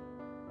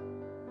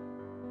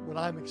 What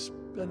I'm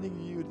extending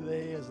to you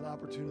today is an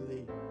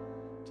opportunity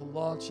to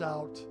launch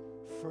out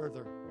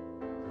further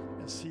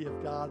and see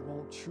if God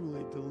won't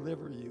truly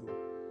deliver you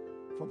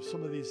from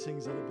some of these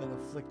things that have been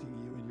afflicting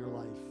you in your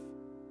life.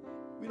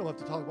 We don't have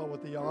to talk about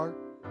what they are.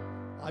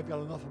 I've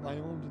got enough of my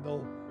own to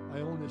know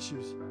my own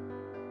issues.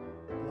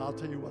 But I'll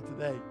tell you what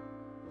today,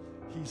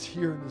 he's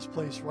here in this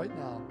place right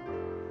now,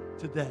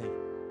 today,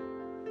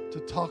 to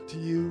talk to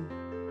you,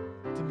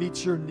 to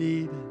meet your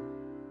need.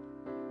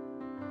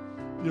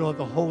 You don't have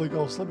the Holy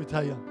Ghost, let me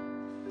tell you,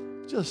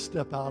 just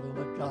step out and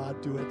let God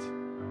do it.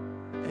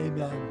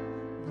 Amen.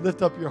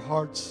 Lift up your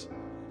hearts.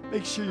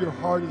 Make sure your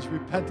heart is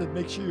repentant.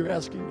 Make sure you're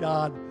asking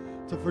God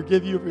to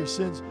forgive you of your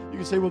sins. You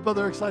can say, well,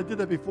 Brother Erickson, I did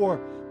that before.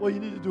 Well,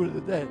 you need to do it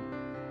today.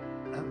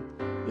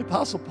 The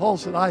Apostle Paul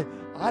said, I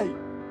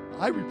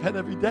repent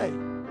every day.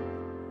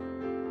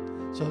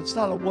 So it's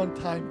not a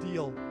one-time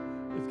deal.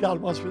 If God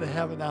wants me to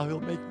have it now,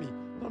 he'll make me.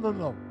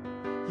 No.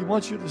 He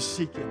wants you to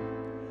seek him.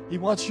 He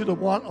wants you to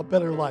want a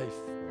better life.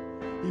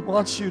 He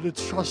wants you to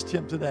trust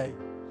him today.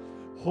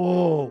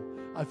 Oh,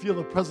 I feel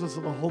the presence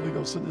of the Holy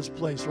Ghost in this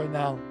place right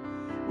now.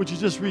 Would you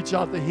just reach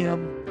out to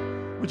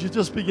him? Would you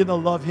just begin to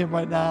love him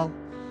right now?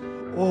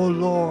 Oh,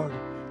 Lord,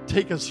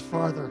 take us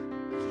farther.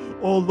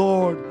 Oh,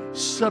 Lord,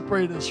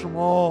 separate us from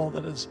all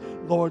that is,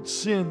 Lord,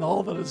 sin,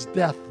 all that is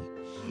death.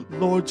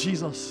 Lord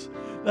Jesus,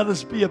 let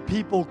us be a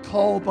people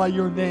called by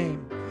your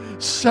name,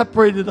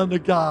 separated unto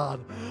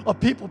God, a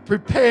people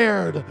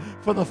prepared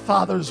for the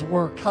Father's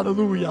work.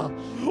 Hallelujah.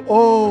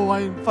 Oh,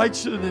 I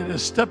invite you today to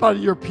step out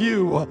of your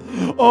pew.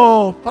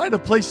 Oh, find a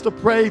place to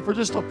pray for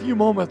just a few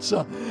moments.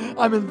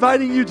 I'm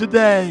inviting you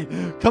today.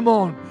 Come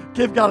on,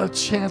 give God a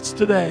chance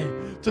today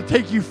to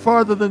take you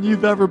farther than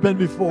you've ever been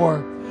before.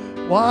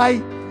 Why?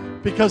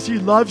 Because he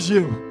loves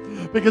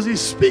you. Because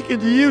he's speaking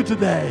to you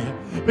today.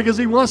 Because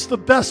he wants the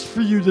best for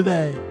you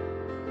today.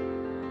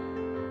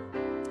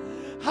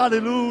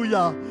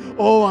 Hallelujah.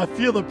 Oh, I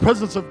feel the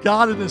presence of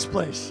God in this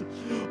place.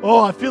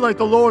 Oh, I feel like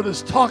the Lord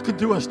is talking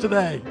to us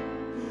today.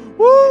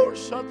 Woo!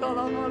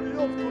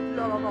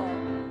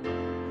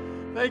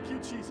 Thank you,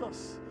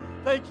 Jesus.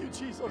 Thank you,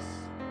 Jesus.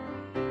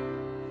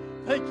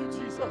 Thank you,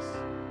 Jesus.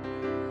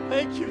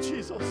 Thank you,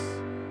 Jesus.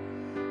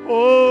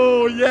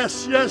 Oh,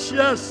 yes, yes,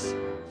 yes.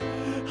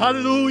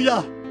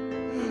 Hallelujah.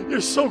 You're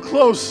so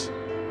close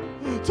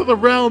to the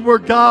realm where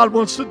God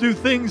wants to do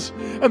things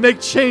and make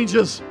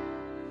changes.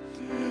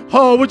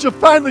 Oh, would you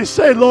finally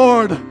say,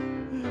 Lord,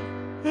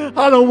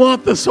 I don't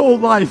want this old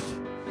life.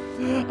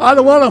 I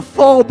don't want to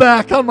fall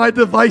back on my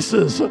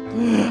devices.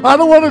 I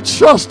don't want to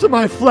trust in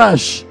my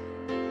flesh.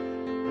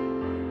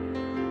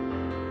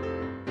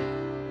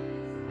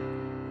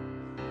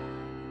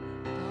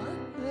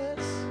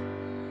 Darkness,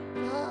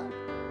 God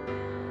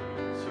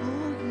is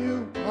who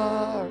you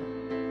are.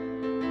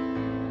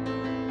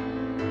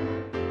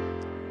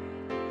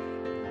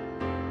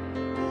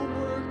 The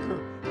worker,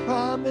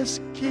 promise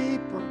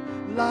keeper,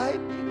 light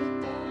in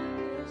the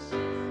darkness,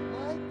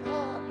 my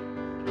God,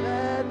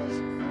 that is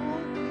who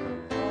you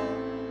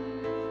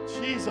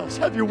are. Jesus,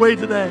 have your way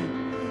today.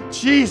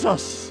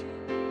 Jesus.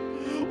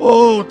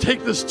 Oh,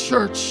 take this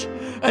church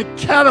and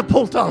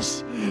catapult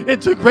us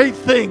into great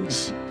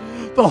things.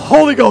 the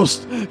Holy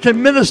Ghost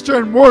can minister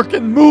and work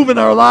and move in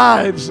our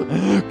lives.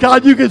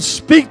 God, you can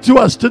speak to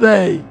us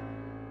today.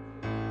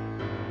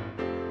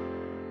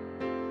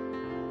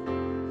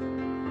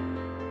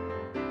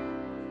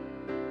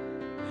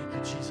 Thank you,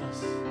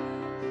 Jesus.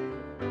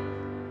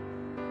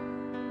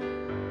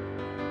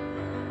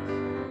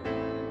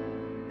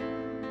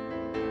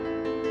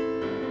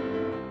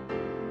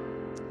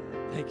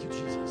 Thank you,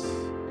 Jesus.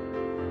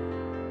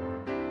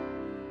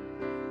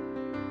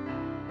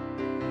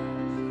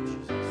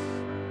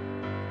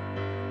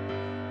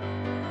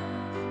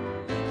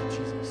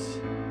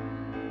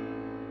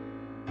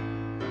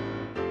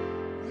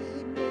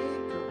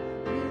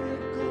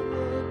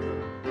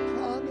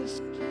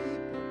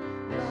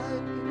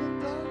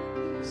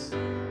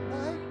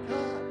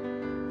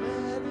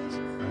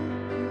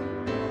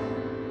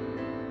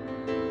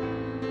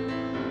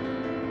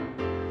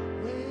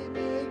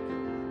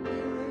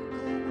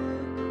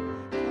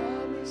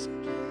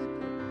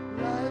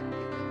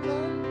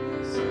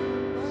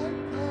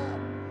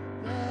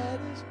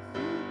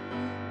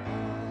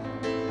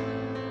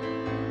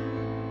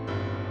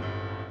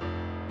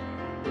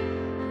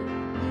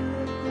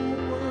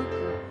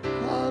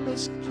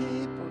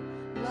 Keeper,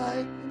 light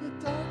in the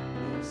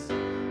darkness,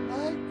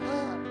 my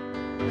God,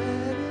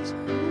 that is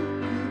who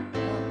you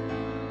are.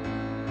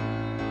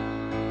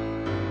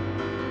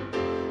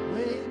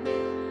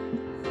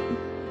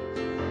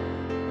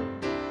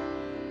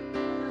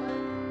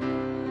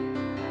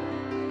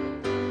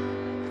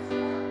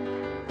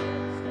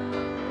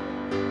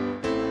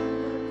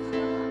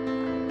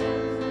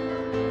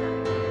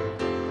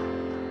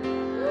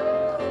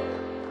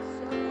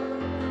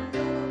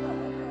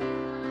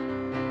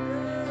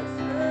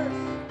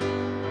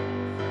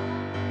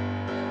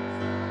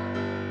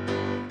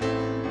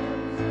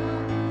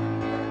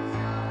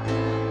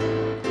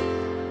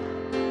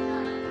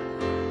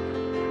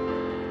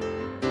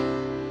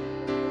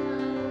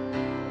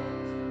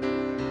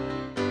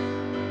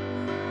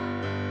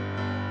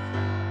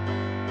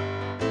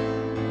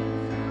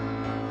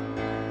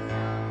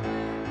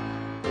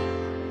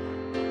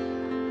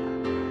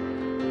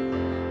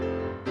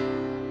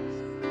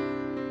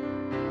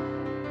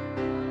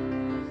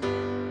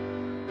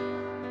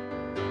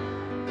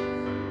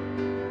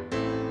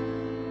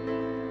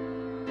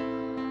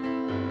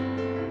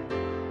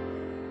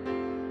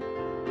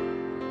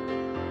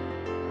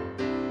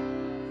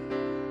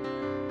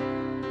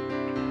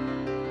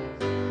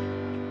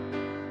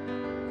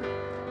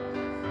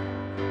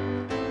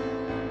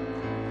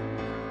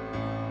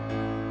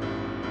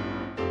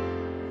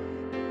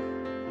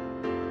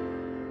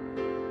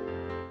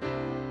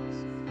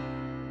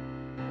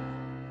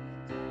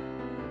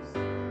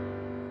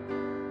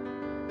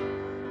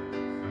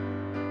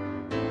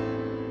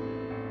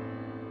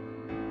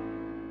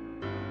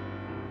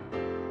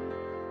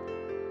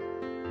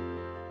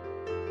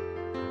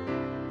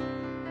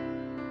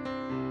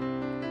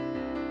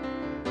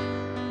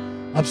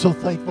 I'm so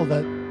thankful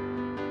that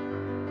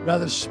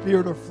rather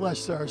spirit or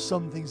flesh, there are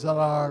some things that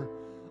are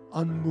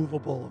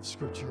unmovable of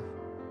Scripture.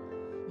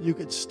 You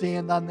could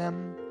stand on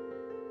them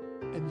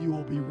and you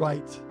will be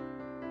right.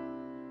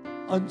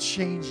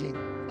 Unchanging,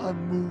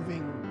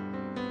 unmoving.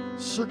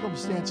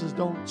 Circumstances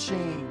don't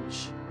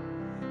change.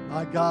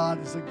 My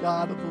God is the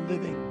God of the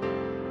living.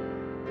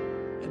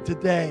 And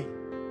today,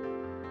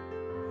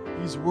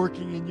 He's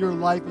working in your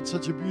life in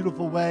such a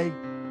beautiful way.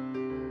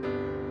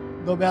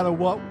 No matter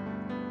what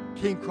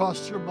came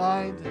across your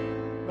mind,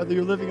 whether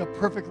you're living a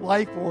perfect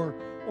life or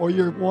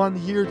you're one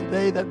here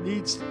today that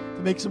needs to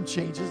make some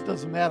changes,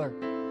 doesn't matter.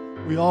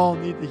 We all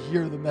need to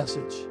hear the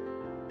message.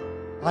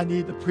 I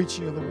need the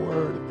preaching of the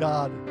Word of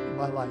God in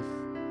my life.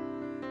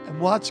 And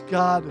watch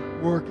God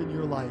work in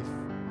your life.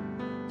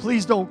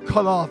 Please don't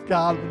cut off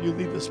God when you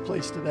leave this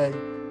place today.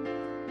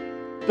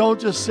 Don't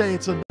just say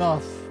it's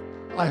enough.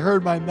 I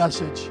heard my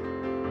message.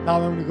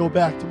 Now I'm going to go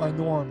back to my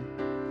norm.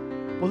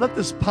 Well, let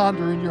this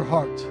ponder in your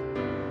heart.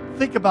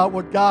 Think about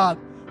what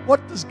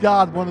does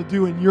God want to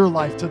do in your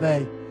life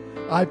today?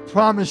 I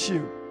promise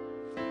you,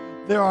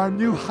 there are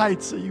new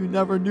heights that you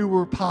never knew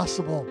were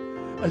possible.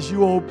 As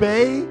you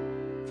obey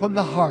from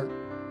the heart,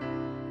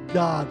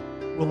 God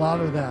will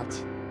honor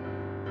that.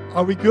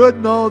 Are we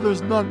good? No,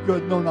 there's none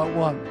good. No, not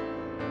one.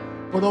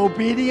 But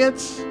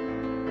obedience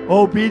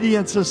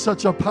is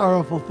such a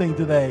powerful thing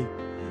today.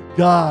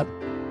 God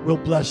will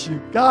bless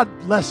you. God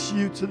bless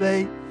you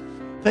today.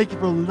 Thank you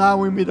for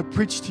allowing me to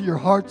preach to your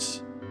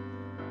hearts,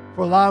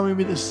 for allowing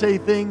me to say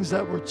things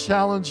that will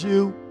challenge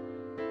you.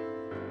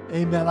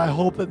 Amen. I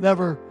hope that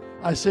never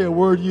I say a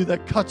word to you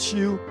that cuts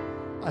you.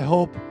 I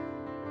hope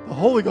the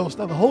Holy Ghost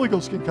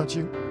can cut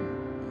you,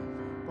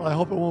 but I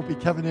hope it won't be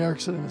Kevin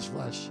Erickson in his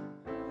flesh.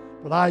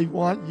 But I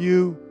want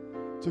you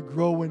to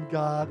grow in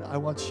God. I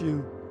want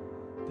you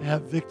to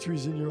have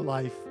victories in your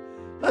life.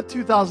 Let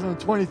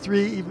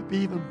 2023 be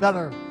even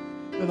better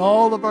than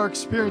all of our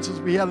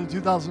experiences we had in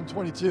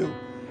 2022.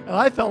 And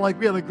I felt like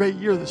we had a great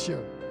year this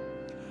year.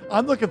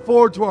 I'm looking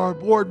forward to our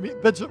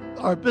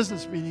our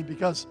business meeting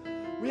because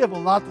we have a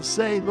lot to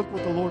say. Look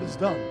what the Lord has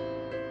done.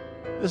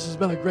 This has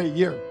been a great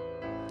year.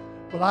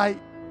 But I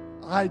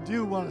I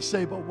do want to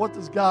say, but what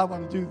does God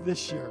want to do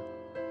this year?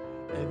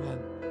 Amen.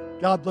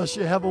 God bless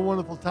you. Have a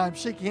wonderful time.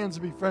 Shake hands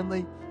and be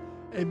friendly.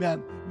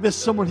 Amen. Miss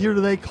someone here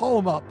today, call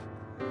them up.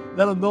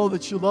 Let them know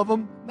that you love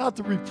them, not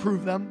to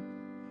reprove them.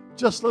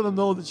 Just let them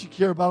know that you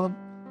care about them,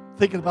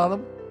 thinking about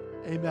them.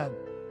 Amen.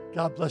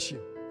 God bless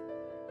you.